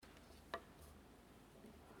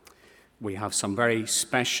We have some very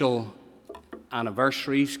special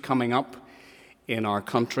anniversaries coming up in our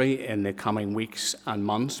country in the coming weeks and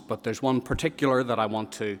months, but there's one particular that I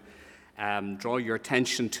want to draw your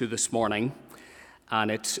attention to this morning,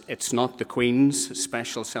 and it's not the Queen's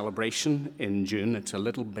special celebration in June, it's a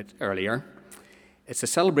little bit earlier. It's a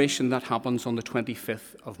celebration that happens on the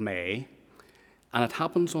 25th of May, and it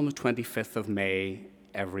happens on the 25th of May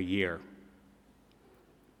every year.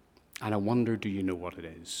 And I wonder, do you know what it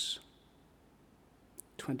is?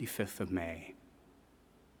 25th of May.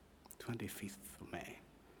 25th of May.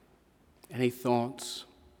 Any thoughts?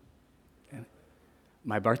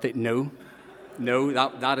 My birthday? No,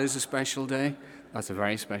 that is a special day. That's a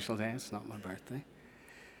very special day. It's not my birthday.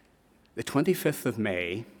 The 25th of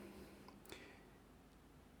May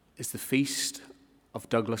is the feast of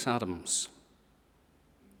Douglas Adams.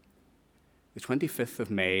 The 25th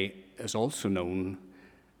of May is also known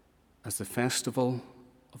as the Festival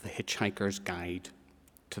of the Hitchhiker's Guide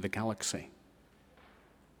to the Galaxy.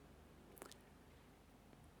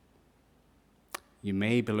 You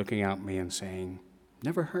may be looking at me and saying,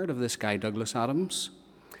 never heard of this guy, Douglas Adams?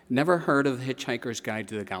 Never heard of the Hitchhiker's Guide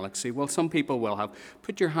to the Galaxy? Well, some people will have.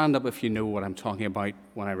 Put your hand up if you know what I'm talking about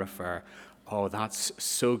when I refer. Oh, that's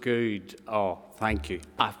so good. Oh, thank you.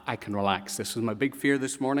 I can relax. This was my big fear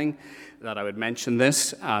this morning, that I would mention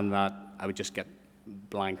this and that I would just get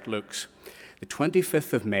blank looks. The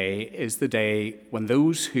 25th of May is the day when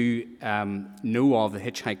those who know of the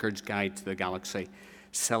Hitchhiker's Guide to the Galaxy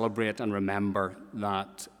celebrate and remember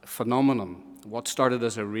that phenomenon. What started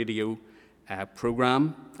as a radio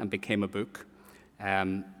program and became a book,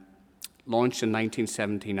 launched in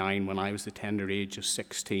 1979 when I was the tender age of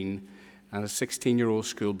 16, and a 16-year-old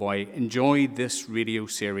schoolboy enjoyed this radio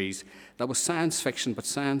series that was science fiction, but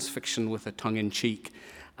science fiction with a tongue-in-cheek.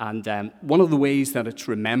 And one of the ways that it's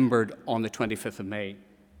remembered on the 25th of May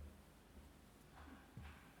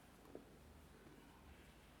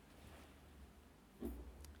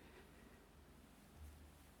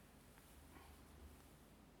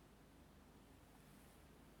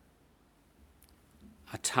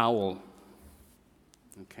a towel.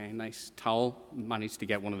 Okay, nice towel. Managed to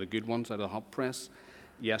get one of the good ones out of the hot press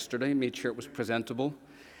yesterday, made sure it was presentable.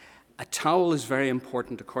 A towel is very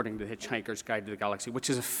important according to the Hitchhiker's Guide to the Galaxy, which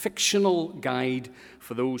is a fictional guide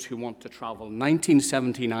for those who want to travel.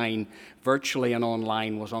 1979, virtually and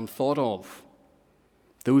online, was unthought of.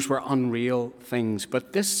 Those were unreal things.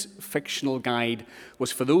 But this fictional guide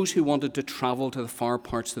was for those who wanted to travel to the far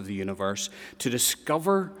parts of the universe, to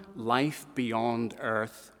discover life beyond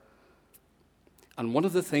Earth. And one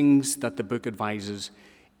of the things that the book advises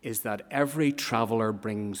is that every traveler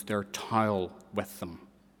brings their towel with them.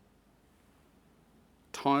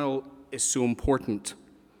 Towel is so important.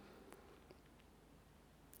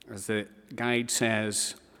 As the guide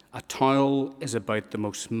says, a towel is about the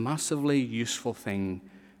most massively useful thing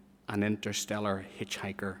an interstellar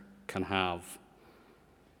hitchhiker can have.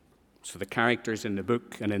 So the characters in the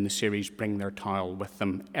book and in the series bring their towel with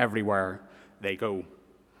them everywhere they go.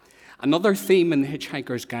 Another theme in the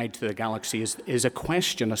Hitchhiker's Guide to the Galaxy is a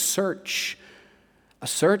question, a search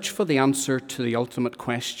for the answer to the ultimate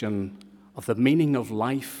question of the meaning of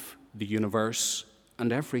life, the universe,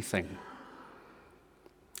 and everything.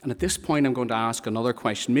 And at this point, I'm going to ask another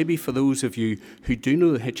question, maybe for those of you who do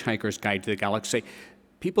know the Hitchhiker's Guide to the Galaxy,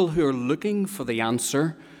 people who are looking for the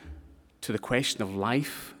answer to the question of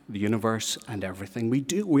life, the universe, and everything.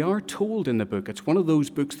 We are told in the book, it's one of those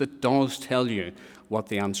books that does tell you what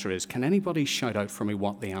the answer is. Can anybody shout out for me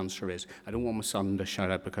what the answer is? I don't want my son to shout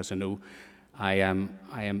out because I know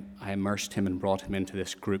I immersed him and brought him into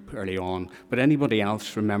this group early on. But anybody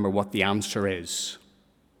else remember what the answer is?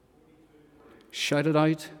 Shout it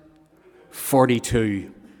out.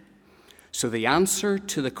 42. So the answer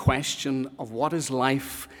to the question of what is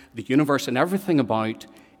life, the universe, and everything about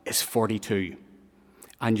is 42.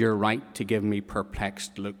 And you're right to give me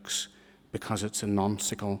perplexed looks because it's a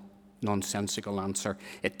nonsensical answer.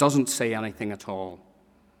 It doesn't say anything at all.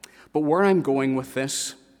 But where I'm going with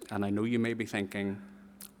this, and I know you may be thinking,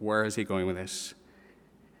 where is he going with this?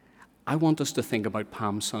 I want us to think about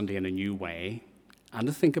Palm Sunday in a new way and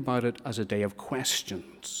to think about it as a day of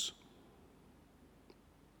questions.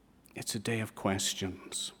 It's a day of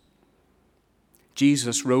questions.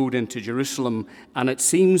 Jesus rode into Jerusalem, and it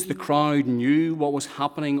seems the crowd knew what was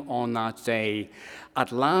happening on that day.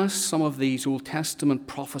 At last, some of these Old Testament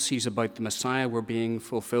prophecies about the Messiah were being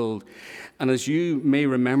fulfilled. And as you may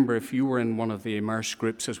remember, if you were in one of the Immerse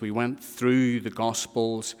groups as we went through the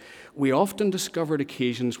Gospels, we often discovered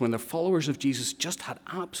occasions when the followers of Jesus just had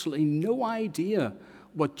absolutely no idea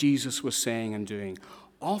what Jesus was saying and doing.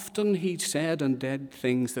 Often he said and did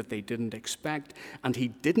things that they didn't expect, and he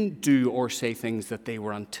didn't do or say things that they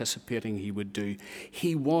were anticipating he would do.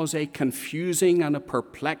 He was a confusing and a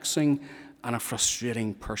perplexing and a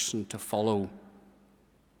frustrating person to follow.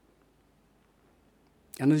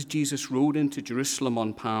 And as Jesus rode into Jerusalem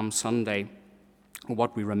on Palm Sunday, or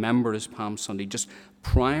what we remember as Palm Sunday, just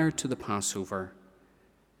prior to the Passover,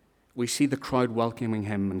 we see the crowd welcoming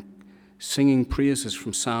him and singing praises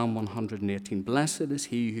from Psalm 118. Blessed is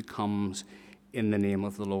he who comes in the name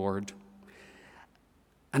of the Lord.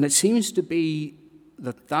 And it seems to be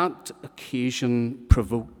that occasion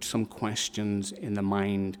provoked some questions in the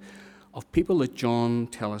mind of people that John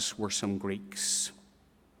tells us were some Greeks.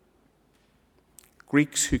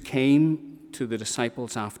 Greeks who came to the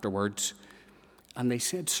disciples afterwards, and they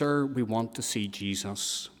said, "Sir, we want to see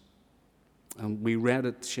Jesus." And we read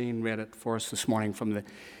it, Shane read it for us this morning from the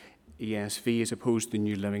ESV as opposed to the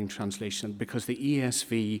New Living Translation, because the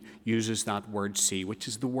ESV uses that word "see," which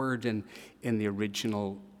is the word in the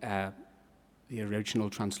original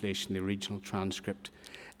translation, the original transcript.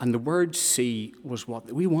 And the word "see" was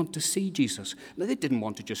what we want to see Jesus. Now, they didn't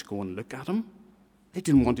want to just go and look at him. They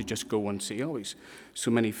didn't want to just go and see, oh, he's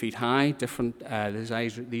so many feet high, different, his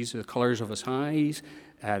eyes, these are the colors of his eyes,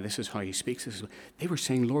 this is how he speaks. They were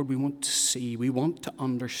saying, Lord, we want to see, we want to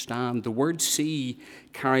understand. The word "see"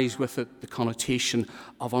 carries with it the connotation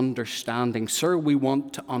of understanding. Sir, we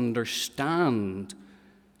want to understand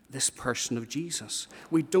this person of Jesus.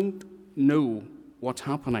 We don't know what's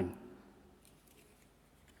happening.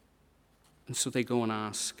 And so they go and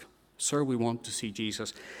ask, "Sir, we want to see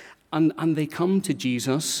Jesus." And they come to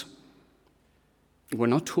Jesus. We're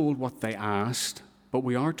not told what they asked, but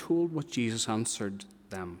we are told what Jesus answered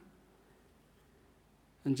them.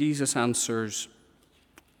 And Jesus answers,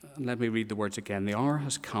 and let me read the words again. "The hour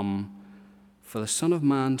has come for the Son of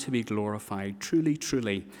Man to be glorified. Truly,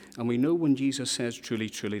 truly." And we know when Jesus says truly,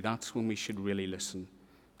 truly, that's when we should really listen.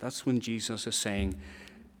 That's when Jesus is saying,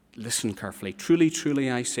 listen carefully. "Truly, truly,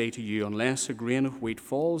 I say to you, unless a grain of wheat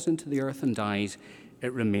falls into the earth and dies,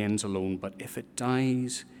 it remains alone. But if it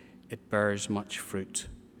dies, it bears much fruit.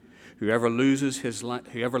 Whoever loves his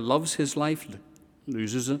life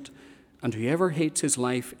loses it, and whoever hates his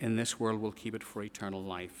life in this world will keep it for eternal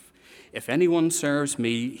life. If anyone serves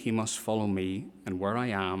me, he must follow me, and where I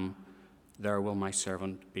am, there will my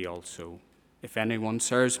servant be also. If anyone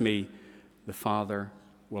serves me, the Father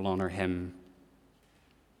will honor him."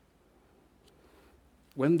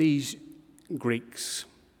 When these Greeks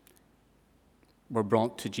were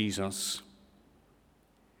brought to Jesus,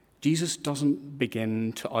 Jesus doesn't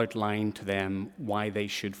begin to outline to them why they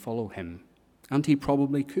should follow him, and he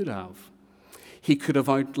probably could have. He could have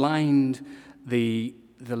outlined the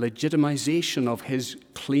legitimization of his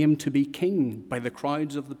claim to be king by the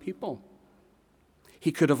crowds of the people.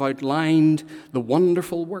 He could have outlined the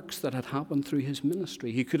wonderful works that had happened through his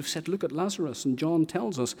ministry. He could have said, look at Lazarus, and John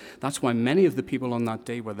tells us that's why many of the people on that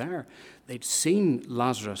day were there. They'd seen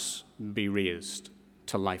Lazarus be raised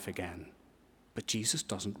to life again. But Jesus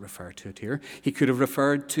doesn't refer to it here. He could have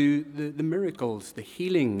referred to the miracles, the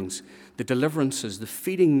healings, the deliverances, the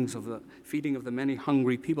feeding of the many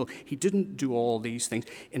hungry people. He didn't do all these things.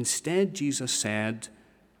 Instead, Jesus said,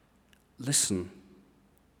 listen,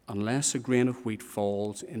 unless a grain of wheat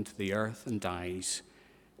falls into the earth and dies,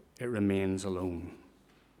 it remains alone.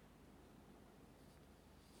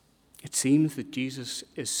 It seems that Jesus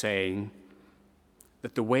is saying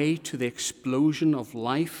that the way to the explosion of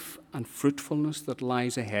life and fruitfulness that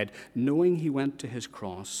lies ahead, knowing he went to his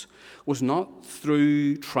cross, was not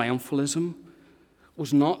through triumphalism,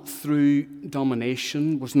 was not through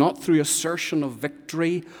domination, was not through assertion of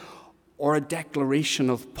victory or a declaration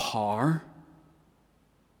of power.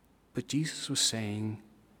 But Jesus was saying,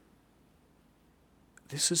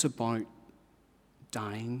 this is about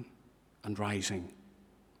dying and rising.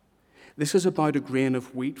 This is about a grain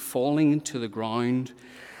of wheat falling into the ground,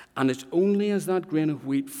 and it's only as that grain of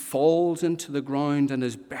wheat falls into the ground and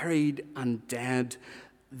is buried and dead,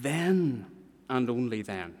 then and only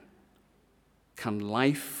then can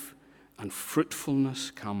life and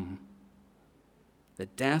fruitfulness come. The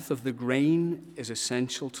death of the grain is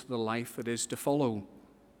essential to the life that is to follow.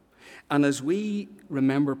 And as we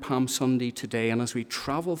remember Palm Sunday today, and as we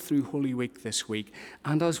travel through Holy Week this week,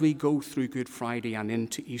 and as we go through Good Friday and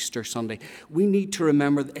into Easter Sunday, we need to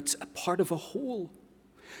remember that it's a part of a whole.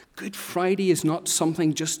 Good Friday is not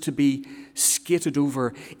something just to be skated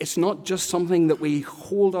over. It's not just something that we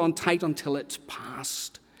hold on tight until it's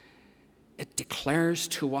past. It declares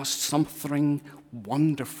to us something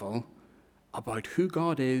wonderful about who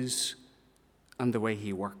God is and the way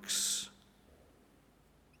he works.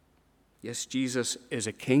 Yes, Jesus is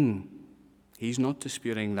a king. He's not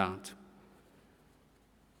disputing that.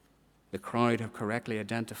 The crowd have correctly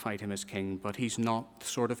identified him as king, but he's not the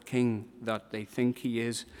sort of king that they think he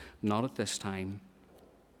is, not at this time.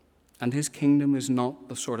 And his kingdom is not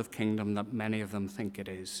the sort of kingdom that many of them think it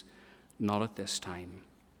is, not at this time.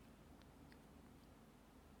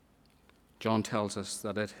 John tells us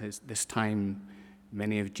that at this time,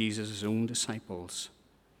 many of Jesus' own disciples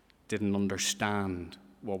didn't understand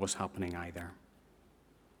what was happening either.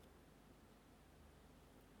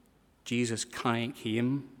 Jesus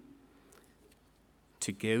came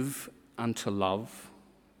to give and to love,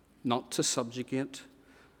 not to subjugate,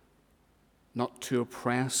 not to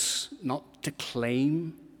oppress, not to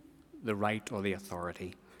claim the right or the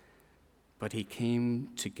authority, but he came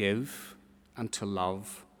to give and to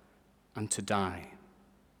love and to die.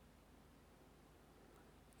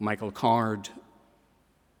 Michael Card,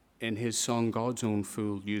 in his song God's Own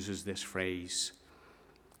Fool, uses this phrase,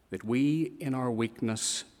 that we in our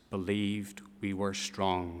weakness believed we were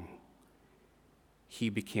strong. He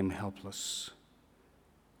became helpless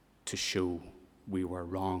to show we were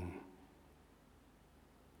wrong.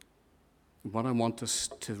 What I want us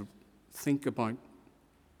to think about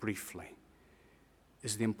briefly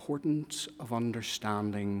is the importance of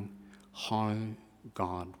understanding how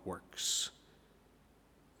God works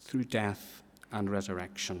through death and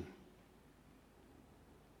resurrection.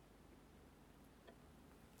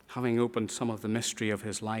 Having opened some of the mystery of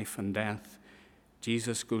his life and death,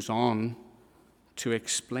 Jesus goes on to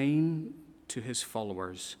explain to his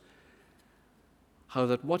followers how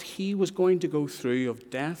that what he was going to go through of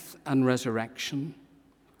death and resurrection,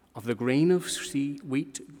 of the grain of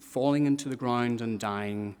wheat falling into the ground and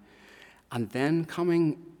dying, and then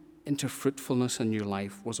coming into fruitfulness and new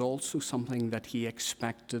life, was also something that he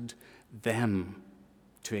expected them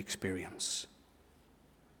to experience.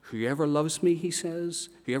 Whoever loves me, he says,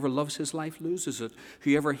 whoever loves his life loses it.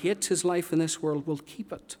 Whoever hates his life in this world will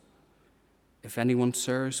keep it. If anyone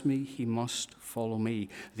serves me, he must follow me.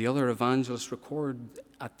 The other evangelists record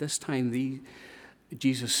at this time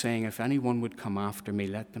Jesus saying, if anyone would come after me,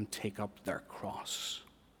 let them take up their cross.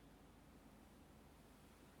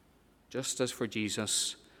 Just as for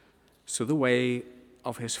Jesus, so the way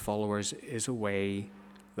of his followers is a way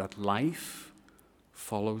that life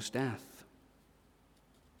follows death.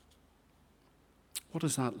 What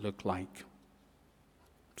does that look like?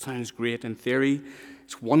 Sounds great in theory.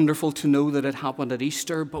 It's wonderful to know that it happened at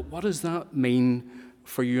Easter, but what does that mean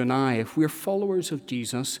for you and I? If we're followers of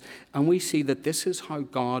Jesus and we see that this is how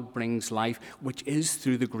God brings life, which is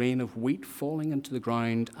through the grain of wheat falling into the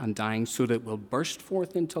ground and dying so that it will burst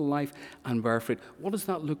forth into life and bear fruit, what does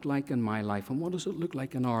that look like in my life? And what does it look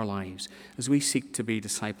like in our lives as we seek to be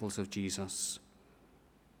disciples of Jesus?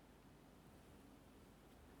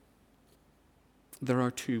 There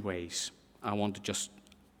are two ways I want to just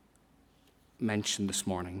mention this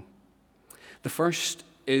morning. The first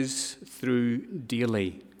is through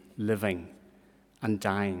daily living and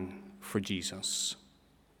dying for Jesus.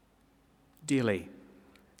 Daily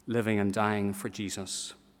living and dying for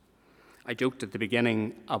Jesus. I joked at the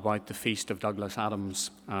beginning about the feast of Douglas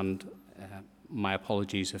Adams, and my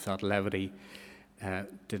apologies if that levity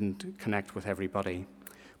didn't connect with everybody.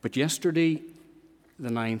 But yesterday, the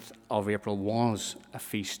 9th of April, was a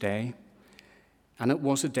feast day. And it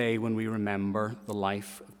was a day when we remember the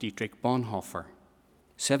life of Dietrich Bonhoeffer.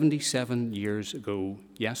 77 years ago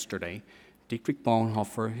yesterday, Dietrich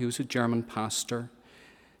Bonhoeffer, who was a German pastor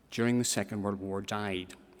during the Second World War,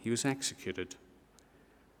 died. He was executed.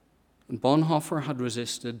 And Bonhoeffer had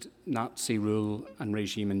resisted Nazi rule and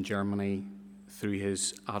regime in Germany through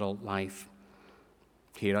his adult life.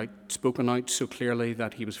 He had spoken out so clearly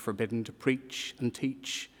that he was forbidden to preach and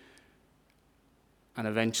teach. And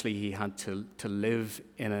eventually he had to live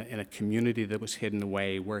in a community that was hidden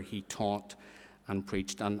away where he taught and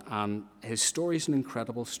preached. And his story is an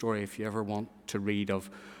incredible story if you ever want to read of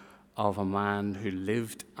a man who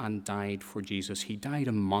lived and died for Jesus. He died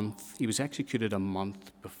he was executed a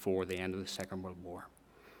month before the end of the Second World War.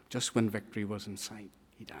 Just when victory was in sight,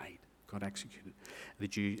 he died, got executed.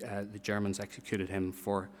 The Germans executed him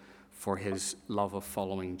for his love of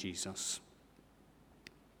following Jesus.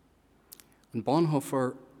 And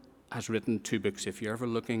Bonhoeffer has written 2 books. If you're ever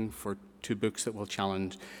looking for 2 books that will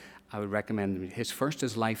challenge, I would recommend them. His first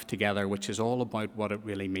is Life Together, which is all about what it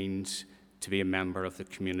really means to be a member of the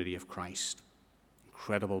community of Christ.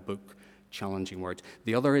 Incredible book, challenging words.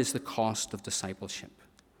 The other is The Cost of Discipleship.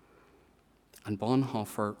 And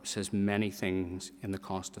Bonhoeffer says many things in The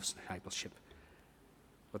Cost of Discipleship.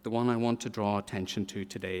 But the one I want to draw attention to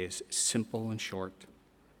today is simple and short.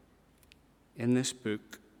 In this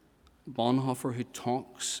book, Bonhoeffer, who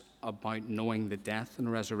talks about knowing the death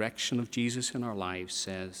and resurrection of Jesus in our lives,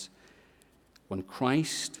 says, when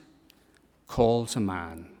Christ calls a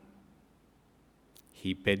man,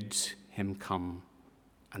 he bids him come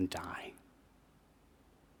and die.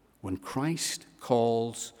 When Christ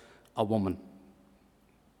calls a woman,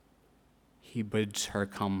 he bids her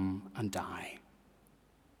come and die.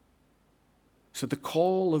 So the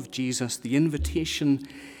call of Jesus, the invitation,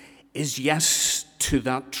 is yes to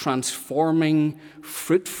that transforming,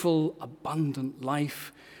 fruitful, abundant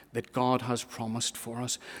life that God has promised for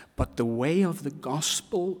us. But the way of the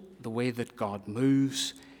gospel, the way that God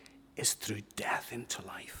moves, is through death into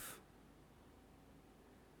life.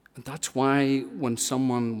 And that's why when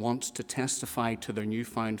someone wants to testify to their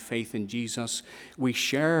newfound faith in Jesus, we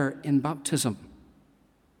share in baptism.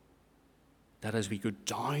 That as we go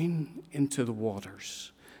down into the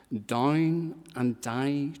waters, down and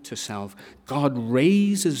die to self, God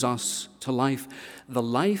raises us to life. The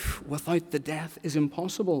life without the death is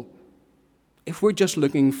impossible. If we're just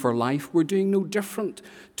looking for life, we're doing no different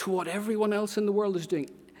to what everyone else in the world is doing.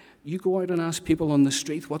 You go out and ask people on the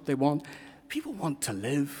street what they want. People want to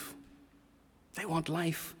live. They want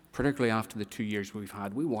life, particularly after the 2 years we've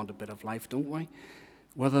had. We want a bit of life, don't we?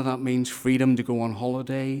 Whether that means freedom to go on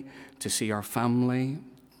holiday, to see our family,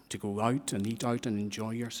 to go out and eat out and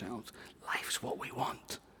enjoy yourselves. Life's what we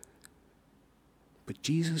want. But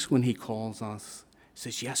Jesus, when he calls us,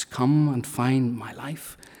 says, yes, come and find my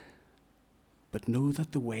life, but know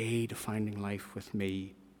that the way to finding life with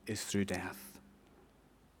me is through death.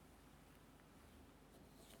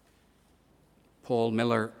 Paul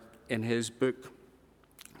Miller, in his book,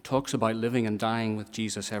 talks about living and dying with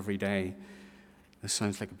Jesus every day. This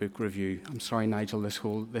sounds like a book review. I'm sorry, Nigel, this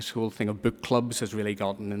whole thing of book clubs has really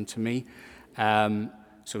gotten into me.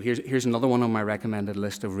 So here's another one on my recommended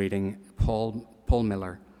list of reading, Paul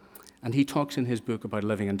Miller. And he talks in his book about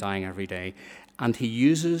living and dying every day, and he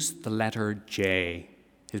uses the letter J.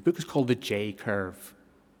 His book is called The J Curve.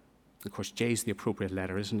 Of course, J is the appropriate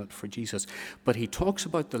letter, isn't it, for Jesus? But he talks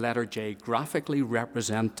about the letter J graphically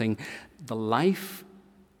representing the life,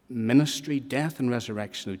 ministry, death, and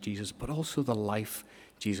resurrection of Jesus, but also the life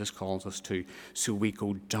Jesus calls us to. So we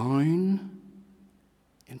go down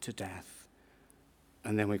into death,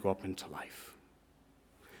 and then we go up into life.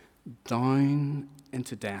 Down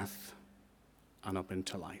into death and up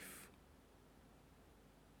into life.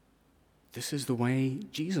 This is the way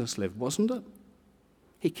Jesus lived, wasn't it?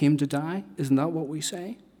 He came to die. Isn't that what we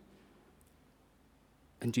say?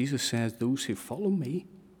 And Jesus says, those who follow me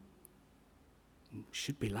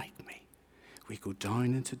should be like me. We go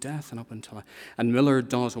down into death and up into life. And Miller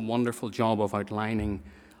does a wonderful job of outlining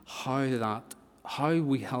how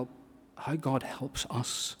God helps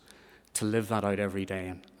us to live that out every day.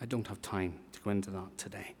 And I don't have time to go into that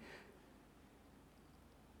today.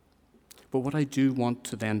 But what I do want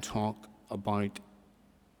to then talk about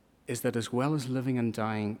is that as well as living and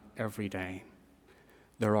dying every day,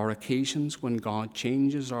 there are occasions when God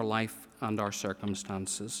changes our life and our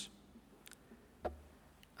circumstances,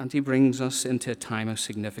 and he brings us into a time of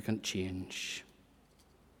significant change.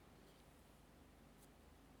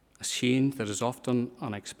 A change that is often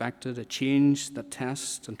unexpected, a change that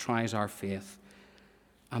tests and tries our faith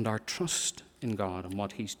and our trust in God and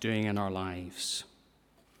what he's doing in our lives.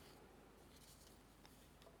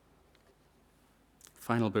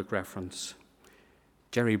 Final book reference.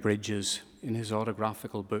 Jerry Bridges, in his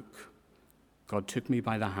autographical book, God Took Me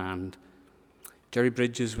by the Hand. Jerry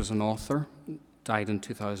Bridges was an author, died in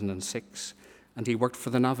 2006, and he worked for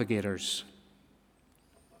the Navigators,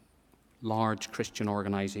 large Christian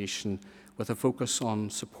organization with a focus on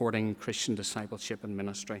supporting Christian discipleship and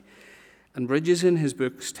ministry. And Bridges, in his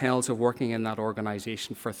books, tells of working in that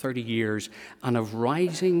organization for 30 years and of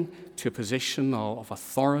rising to a position of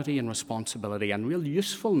authority and responsibility and real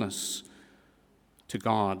usefulness to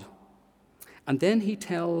God. And then he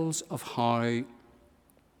tells of how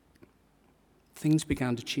things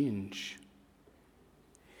began to change.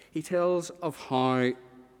 He tells of how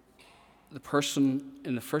the person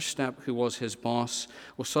in the first step who was his boss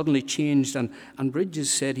was suddenly changed, and Bridges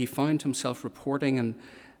said he found himself reporting and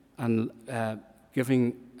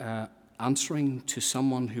answering to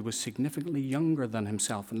someone who was significantly younger than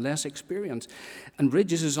himself and less experienced. And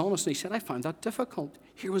Bridges is honest, and he said, I found that difficult.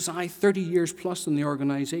 Here was I, 30 years plus in the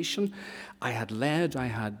organization. I had led, I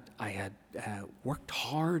had worked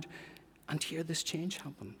hard, and here this change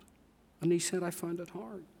happened. And he said, I found it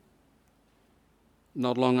hard.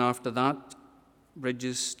 Not long after that,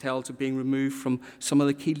 Bridges tells of being removed from some of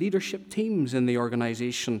the key leadership teams in the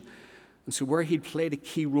organization. And so where he'd played a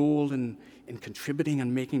key role in contributing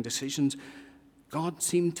and making decisions, God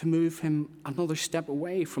seemed to move him another step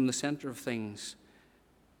away from the center of things.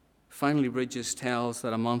 Finally, Bridges tells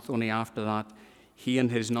that a month only after that, he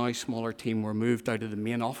and his now smaller team were moved out of the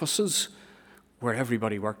main offices where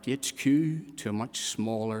everybody worked, HQ, to a much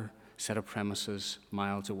smaller set of premises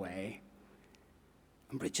miles away.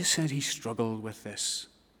 And Bridges said he struggled with this.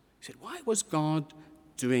 He said, why was God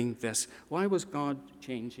doing this? Why was God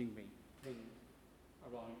changing me?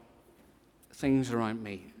 Things around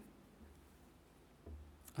me.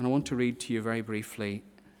 And I want to read to you very briefly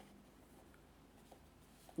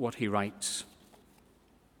what he writes.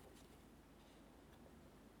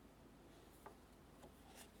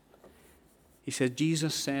 He said,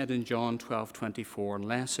 Jesus said in John 12:24,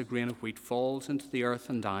 unless a grain of wheat falls into the earth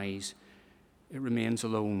and dies, it remains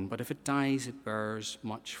alone. But if it dies, it bears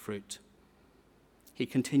much fruit. He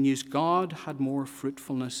continues, God had more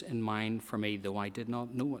fruitfulness in mind for me, though I did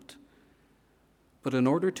not know it. But in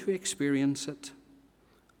order to experience it,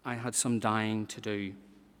 I had some dying to do.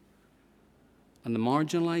 And the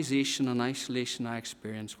marginalization and isolation I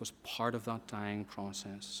experienced was part of that dying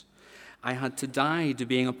process. I had to die to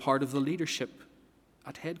being a part of the leadership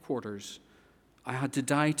at headquarters. I had to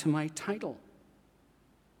die to my title.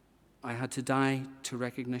 I had to die to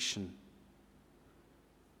recognition.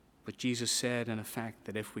 But Jesus said, in effect,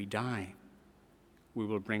 that if we die, we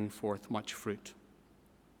will bring forth much fruit.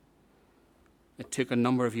 It took a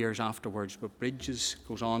number of years afterwards, but Bridges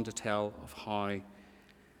goes on to tell of how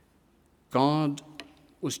God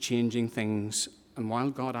was changing things, and while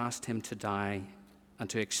God asked him to die and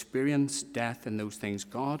to experience death in those things,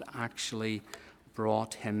 God actually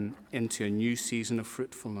brought him into a new season of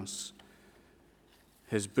fruitfulness.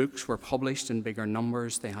 His books were published in bigger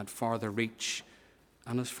numbers, they had farther reach,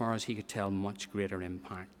 and as far as he could tell, much greater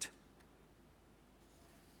impact.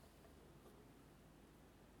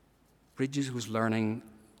 Bridges was learning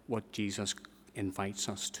what Jesus invites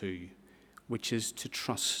us to, which is to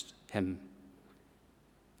trust him,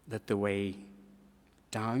 that the way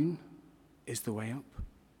down is the way up,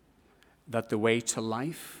 that the way to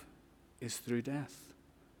life is through death,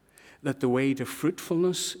 that the way to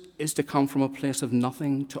fruitfulness is to come from a place of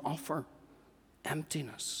nothing to offer,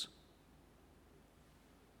 emptiness.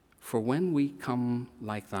 For when we come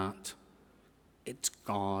like that, it's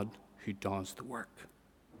God who does the work.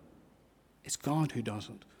 It's God who does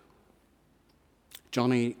it.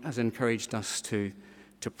 Johnny has encouraged us to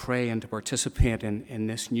pray and to participate in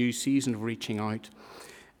this new season of reaching out.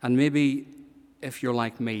 And maybe if you're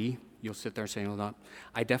like me, you'll sit there saying, "Oh, that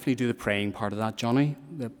I definitely do the praying part of that, Johnny.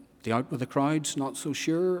 The out with the crowds, not so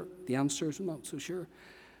sure. The answers, not so sure."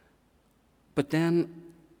 But then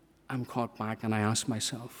I'm caught back and I ask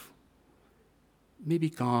myself, maybe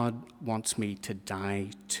God wants me to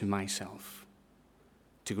die to myself,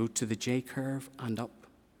 to go to the J curve and up.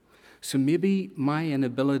 So maybe my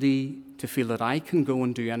inability to feel that I can go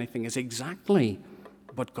and do anything is exactly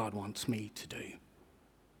what God wants me to do.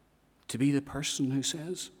 To be the person who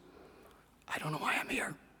says, "I don't know why I'm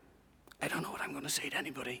here. I don't know what I'm going to say to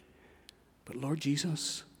anybody. But Lord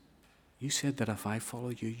Jesus, you said that if I follow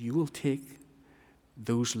you, you will take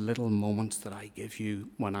those little moments that I give you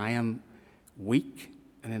when I am weak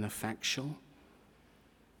and ineffectual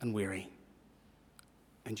and weary,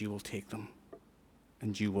 and you will take them,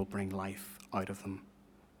 and you will bring life out of them."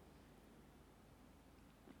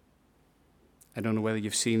 I don't know whether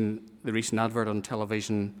you've seen the recent advert on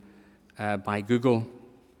television by Google,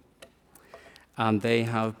 and they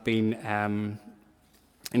have been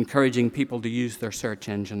encouraging people to use their search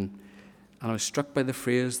engine. And I was struck by the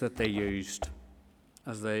phrase that they used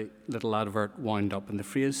as the little advert wound up. And the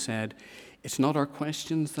phrase said, "It's not our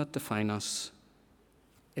questions that define us,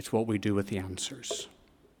 it's what we do with the answers."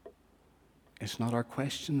 It's not our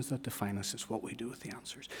questions that define us, it's what we do with the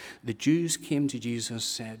answers. The Jews came to Jesus,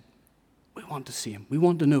 said, "We want to see him, we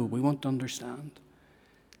want to know, we want to understand."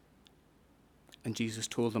 And Jesus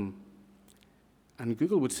told them, and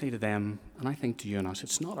Google would say to them, and I think to you and us,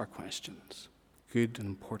 it's not our questions, good and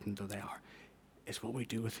important though they are, it's what we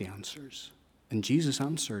do with the answers. And Jesus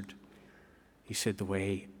answered. He said, "The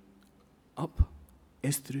way up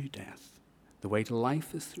is through death. The way to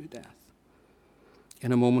life is through death."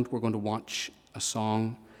 In a moment, we're going to watch a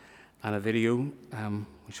song and a video,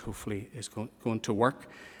 which hopefully is going to work.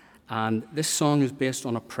 And this song is based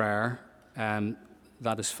on a prayer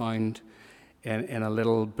that is found in a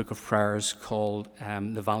little book of prayers called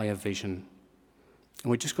The Valley of Vision. And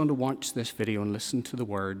we're just going to watch this video and listen to the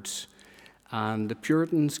words. And the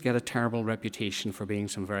Puritans get a terrible reputation for being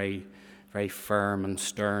some very, very firm and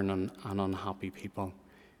stern and unhappy people.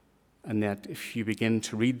 And that if you begin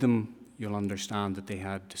to read them, you'll understand that they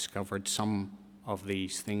had discovered some of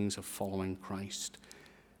these things of following Christ,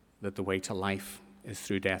 that the way to life is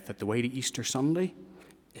through death, that the way to Easter Sunday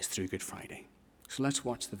is through Good Friday. So let's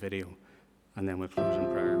watch the video, and then we'll close in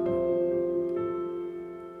prayer.